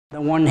The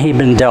one he'd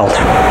been dealt.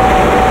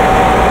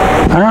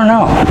 I don't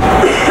know.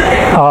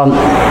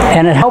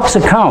 And it helps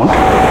account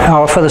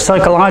for the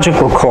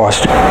psychological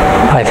cost,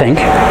 I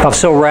think, of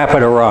so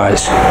rapid a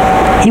rise.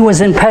 He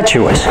was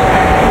impetuous.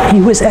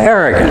 He was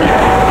arrogant.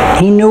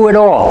 He knew it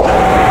all.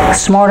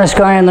 Smartest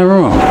guy in the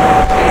room.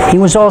 He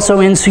was also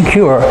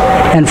insecure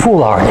and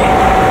foolhardy.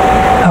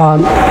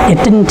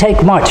 It didn't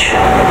take much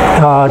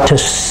to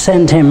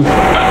send him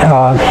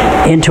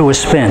into a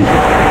spin.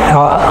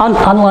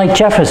 Unlike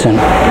Jefferson,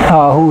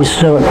 whose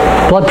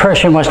blood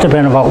pressure must have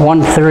been about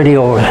 130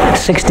 over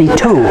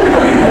 62,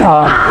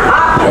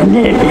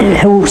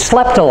 who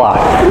slept a lot.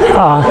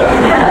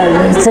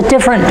 It's a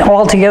different,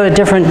 altogether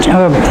different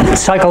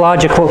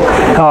psychological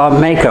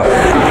makeup.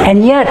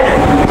 And yet,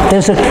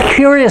 there's a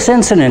curious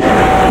incident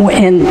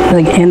in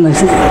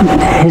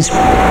his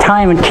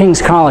time at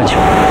King's College.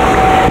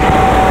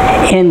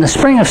 In the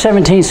spring of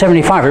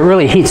 1775, it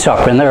really heats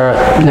up, and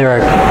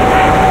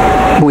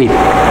we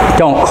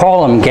don't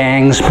call them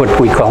gangs, but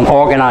we call them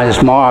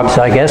organized mobs,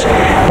 I guess,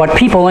 but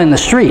people in the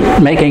street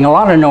making a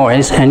lot of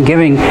noise and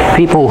giving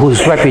people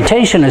whose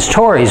reputation as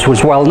Tories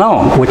was well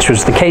known, which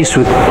was the case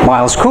with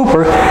Miles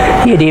Cooper.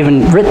 He had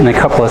even written a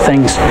couple of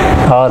things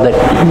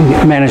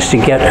that managed to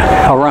get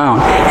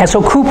around. And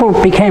so Cooper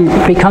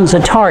becomes a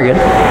target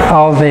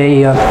of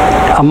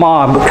a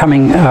mob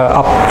coming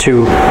up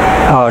to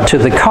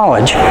the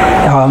college.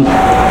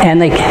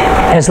 And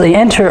as they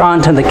enter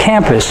onto the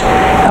campus,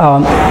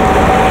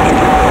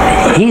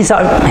 he's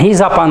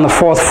up on the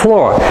 4th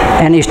floor,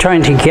 and he's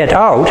trying to get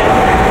out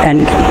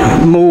and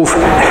move.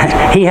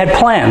 He had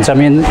plans. I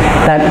mean,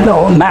 that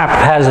map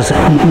has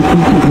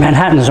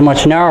Manhattan's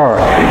much narrower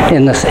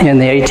in the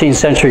 18th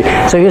century,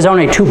 so he was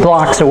only 2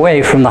 blocks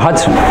away from the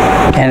Hudson.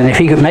 And if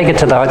he could make it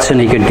to the Hudson,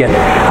 he could get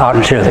out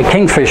into the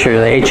Kingfisher,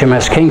 the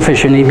HMS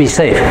Kingfisher, and he'd be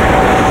safe.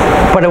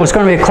 But it was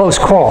going to be a close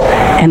call.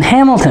 And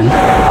Hamilton,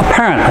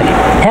 apparently,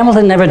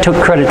 Hamilton never took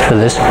credit for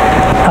this,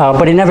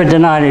 but he never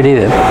denied it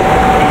either.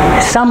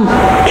 Some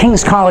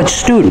King's College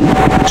student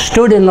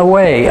stood in the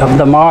way of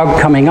the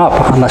mob coming up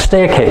on the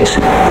staircase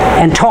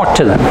and talked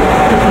to them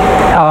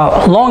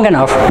long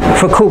enough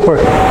for Cooper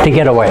to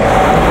get away.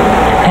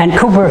 And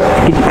Cooper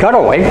got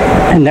away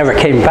and never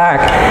came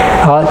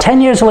back. 10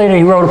 years later,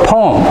 he wrote a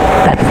poem.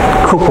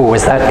 Cooper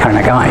was that kind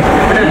of guy.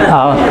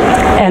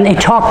 And he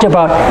talked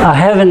about a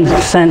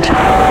heaven-sent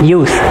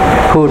youth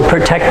who had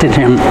protected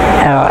him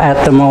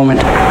at the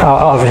moment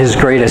of his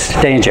greatest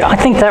danger. I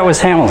think that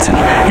was Hamilton.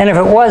 And if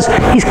it was,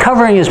 he's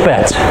covering his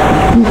bets.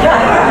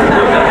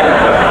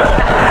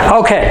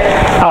 Okay.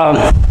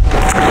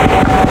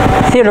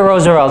 Theodore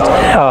Roosevelt,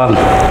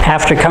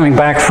 after coming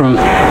back from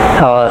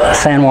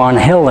San Juan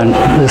Hill and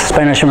the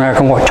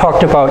Spanish-American War,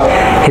 talked about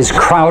his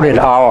crowded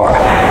hour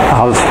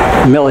of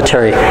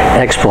military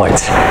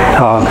exploits.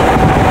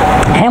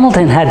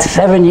 Hamilton had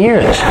 7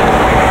 years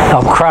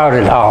of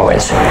crowded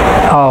hours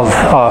of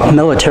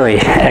military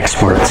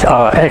exploits.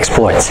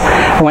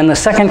 When the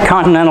Second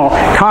Continental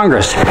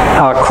Congress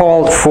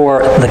called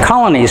for the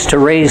colonies to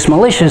raise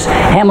militias,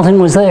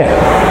 Hamilton was there.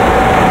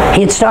 He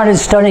had started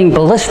studying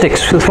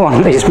ballistics with one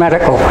of these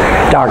medical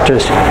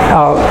doctors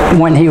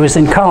when he was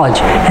in college,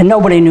 and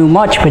nobody knew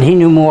much, but he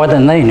knew more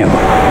than they knew.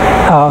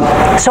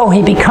 So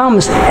he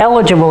becomes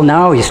eligible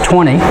now, he's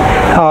 20,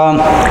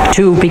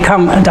 to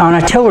become an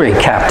artillery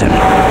captain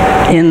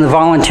in the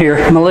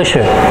volunteer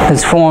militia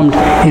that's formed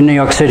in New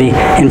York City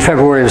in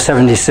February of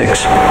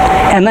 '76.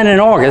 And then in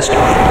August,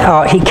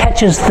 he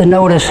catches the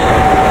notice,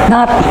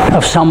 not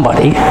of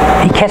somebody,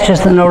 he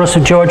catches the notice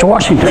of George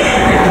Washington.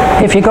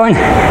 If you're going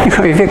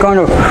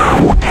to,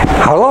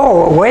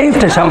 hello, wave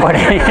to somebody,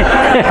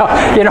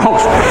 you don't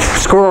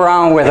screw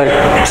around with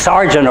a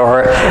sergeant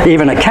or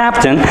even a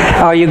captain,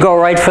 you go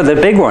right for the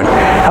big one.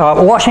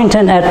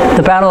 Washington at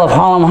the Battle of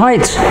Harlem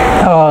Heights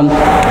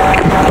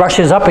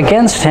brushes up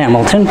against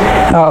Hamilton,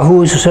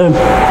 who's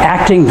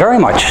acting very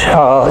much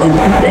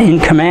in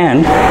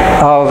command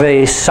of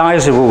a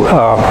sizable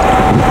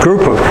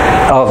group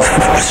of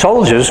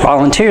soldiers,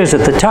 volunteers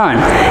at the time,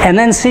 and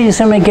then sees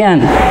him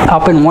again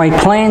up in White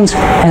Plains,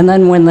 and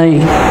then when they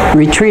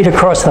retreat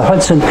across the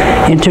Hudson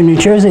into New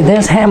Jersey,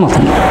 there's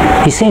Hamilton.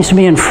 He seems to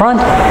be in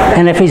front,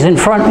 and if he's in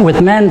front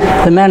with men,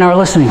 the men are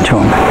listening to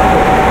him.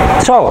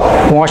 So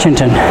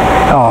Washington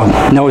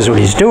knows what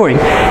he's doing.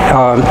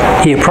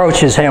 He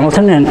approaches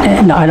Hamilton,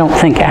 and I don't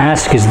think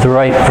ask is the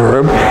right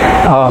verb,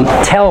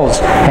 tells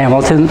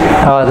Hamilton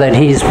that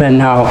he's been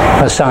now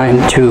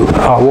assigned to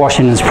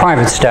Washington's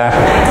private staff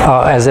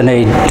as an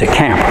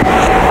aide-de-camp.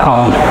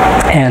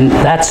 And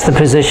that's the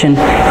position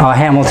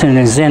Hamilton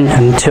is in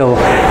until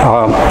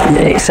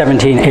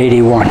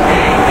 1781.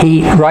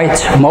 He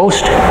writes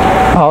most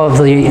of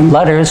the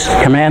letters,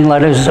 command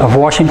letters of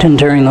Washington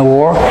during the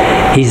war.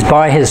 He's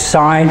by his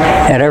side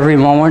at every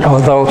moment,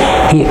 although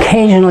he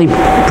occasionally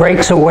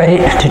breaks away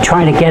to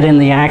try to get in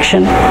the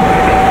action.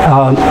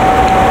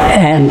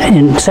 And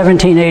in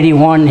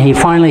 1781, he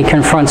finally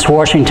confronts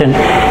Washington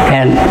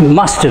and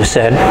must have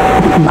said,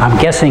 I'm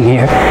guessing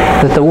here,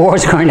 that the war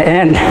is going to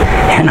end,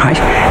 and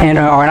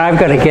I've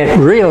got to get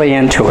really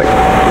into it.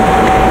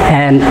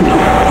 And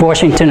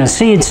Washington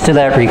accedes to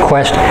that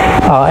request,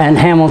 and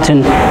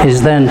Hamilton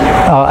is then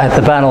at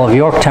the Battle of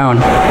Yorktown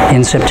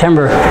in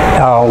September,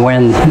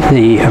 when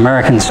the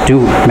Americans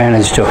do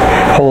manage to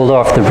hold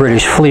off the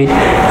British fleet,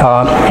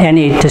 and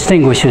he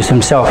distinguishes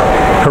himself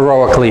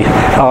heroically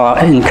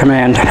in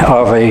command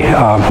of a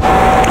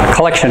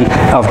collection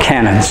of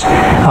cannons.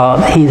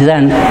 He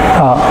then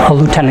a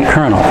lieutenant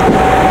colonel.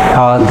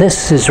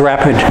 This is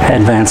rapid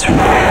advancement.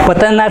 But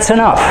then that's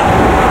enough,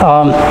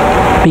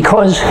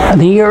 because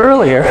the year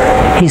earlier,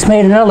 he's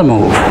made another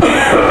move.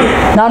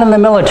 Not in the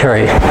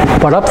military,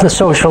 but up the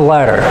social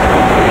ladder.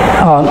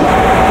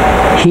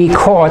 He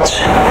courts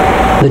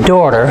the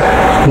daughter,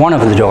 one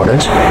of the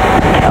daughters,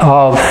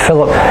 of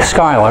Philip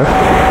Schuyler,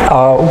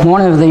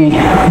 one of the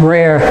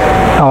rare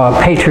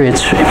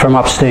patriots from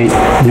upstate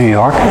New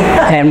York,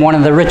 and one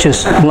of the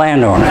richest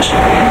landowners.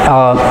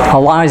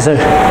 Eliza,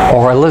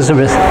 or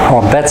Elizabeth,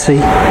 or Betsy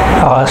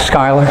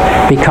Schuyler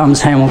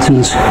becomes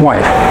Hamilton's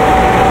wife.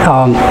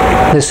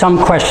 There's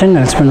some question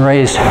that's been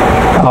raised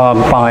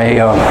by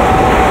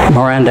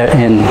Miranda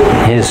in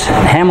his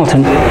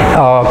Hamilton,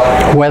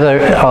 whether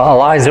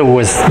Eliza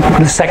was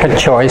the second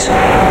choice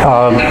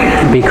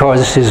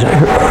because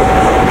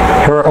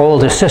her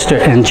older sister,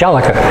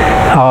 Angelica,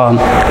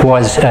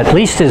 was at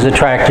least as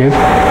attractive,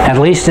 at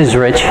least as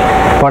rich,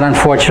 but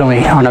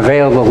unfortunately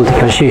unavailable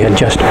because she had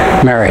just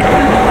married.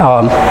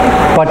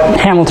 But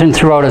Hamilton,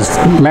 throughout his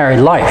married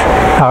life,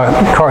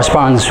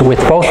 corresponds with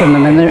both of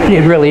them, and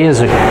it really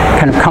is a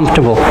kind of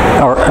comfortable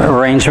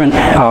arrangement.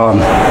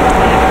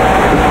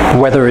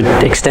 Whether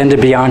it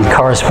extended beyond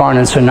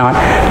correspondence or not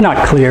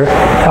clear.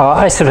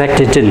 I suspect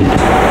it didn't,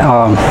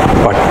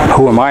 but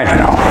who am I to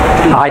know?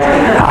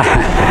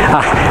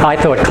 I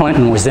thought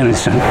Clinton was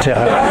innocent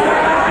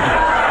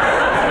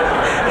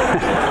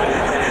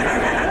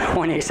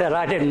when he said,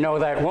 "I didn't know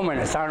that woman."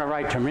 It sounded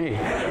right to me.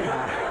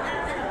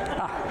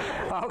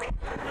 Okay,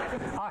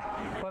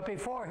 but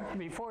before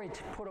he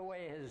put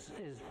away his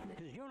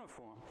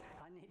uniform.